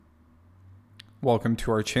Welcome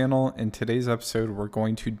to our channel. In today's episode, we're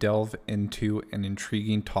going to delve into an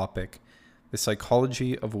intriguing topic, the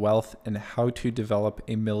psychology of wealth and how to develop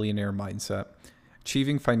a millionaire mindset.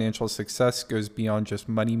 Achieving financial success goes beyond just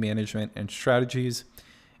money management and strategies.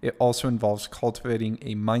 It also involves cultivating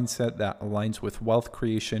a mindset that aligns with wealth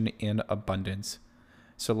creation and abundance.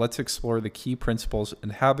 So let's explore the key principles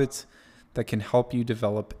and habits that can help you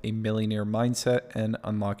develop a millionaire mindset and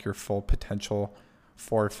unlock your full potential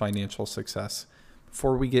for financial success.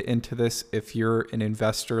 Before we get into this, if you're an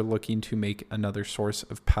investor looking to make another source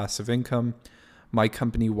of passive income, my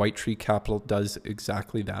company Whitetree Capital does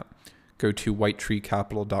exactly that. Go to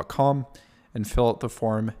whitetreecapital.com and fill out the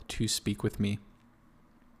form to speak with me.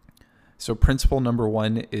 So principle number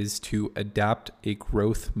one is to adapt a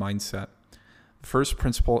growth mindset. The first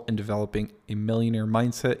principle in developing a millionaire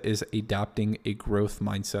mindset is adapting a growth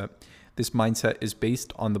mindset. This mindset is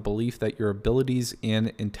based on the belief that your abilities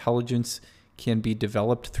and intelligence can be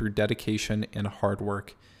developed through dedication and hard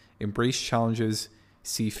work. Embrace challenges,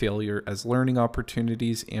 see failure as learning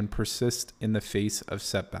opportunities, and persist in the face of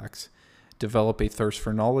setbacks. Develop a thirst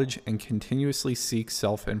for knowledge and continuously seek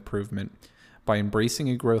self-improvement. By embracing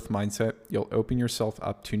a growth mindset, you'll open yourself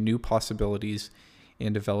up to new possibilities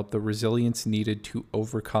and develop the resilience needed to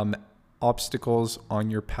overcome obstacles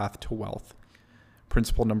on your path to wealth.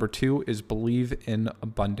 Principle number two is believe in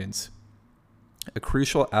abundance. A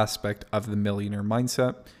crucial aspect of the millionaire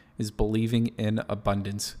mindset is believing in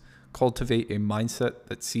abundance. Cultivate a mindset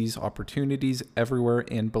that sees opportunities everywhere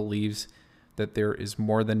and believes that there is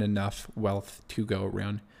more than enough wealth to go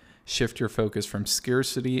around. Shift your focus from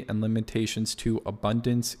scarcity and limitations to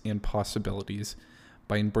abundance and possibilities.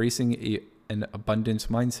 By embracing an abundance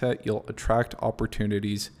mindset, you'll attract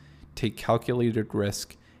opportunities, take calculated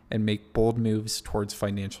risk, and make bold moves towards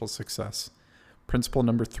financial success. Principle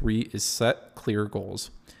number three is set clear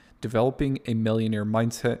goals. Developing a millionaire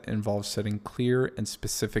mindset involves setting clear and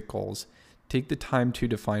specific goals. Take the time to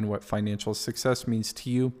define what financial success means to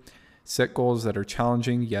you. Set goals that are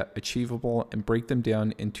challenging yet achievable and break them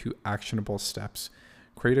down into actionable steps.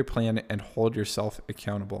 Create a plan and hold yourself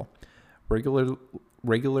accountable.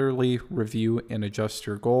 Regularly review and adjust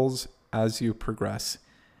your goals as you progress.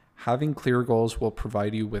 Having clear goals will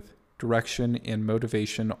provide you with direction and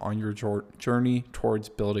motivation on your journey towards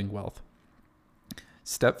building wealth.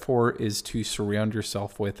 Step 4 is to surround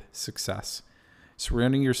yourself with success.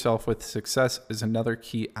 Surrounding yourself with success is another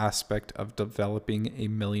key aspect of developing a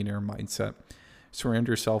millionaire mindset. Surround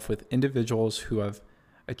yourself with individuals who have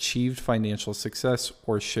achieved financial success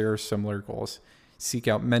or share similar goals. Seek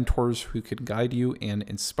out mentors who can guide you and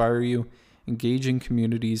inspire you. Engage in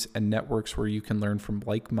communities and networks where you can learn from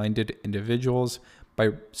like-minded individuals.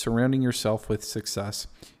 By surrounding yourself with success,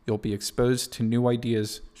 you'll be exposed to new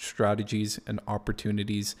ideas, strategies, and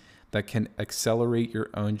opportunities that can accelerate your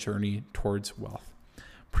own journey towards wealth.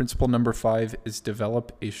 Principle number 5 is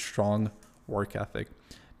develop a strong work ethic.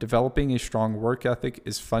 Developing a strong work ethic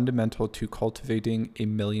is fundamental to cultivating a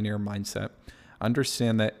millionaire mindset.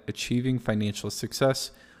 Understand that achieving financial success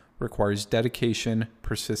requires dedication,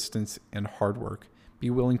 persistence, and hard work.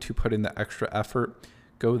 Be willing to put in the extra effort,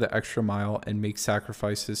 go the extra mile, and make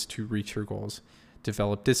sacrifices to reach your goals.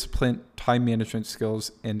 Develop discipline, time management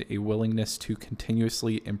skills, and a willingness to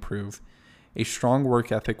continuously improve. A strong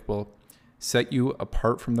work ethic will set you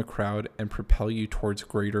apart from the crowd and propel you towards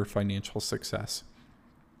greater financial success.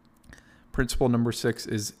 Principle number 6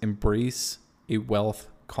 is embrace a wealth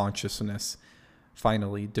consciousness.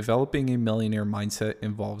 Finally, developing a millionaire mindset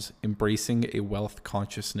involves embracing a wealth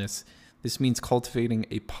consciousness. This means cultivating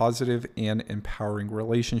a positive and empowering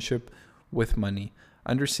relationship with money.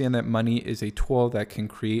 Understand that money is a tool that can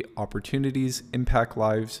create opportunities, impact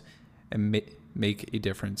lives, and make a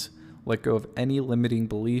difference. Let go of any limiting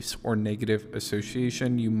beliefs or negative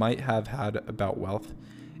association you might have had about wealth.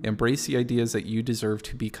 Embrace the ideas that you deserve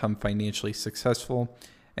to become financially successful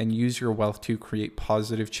and use your wealth to create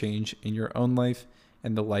positive change in your own life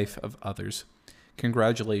and the life of others.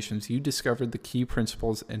 Congratulations, you discovered the key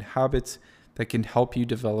principles and habits that can help you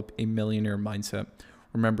develop a millionaire mindset.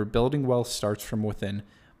 Remember, building wealth starts from within.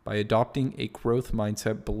 By adopting a growth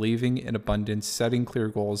mindset, believing in abundance, setting clear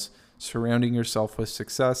goals, surrounding yourself with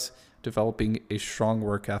success, developing a strong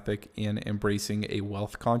work ethic, and embracing a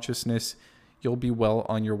wealth consciousness, you'll be well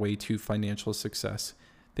on your way to financial success.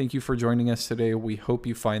 Thank you for joining us today. We hope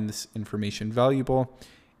you find this information valuable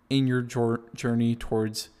in your journey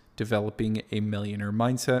towards developing a millionaire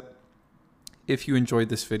mindset. If you enjoyed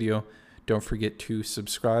this video, don't forget to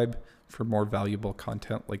subscribe for more valuable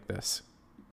content like this.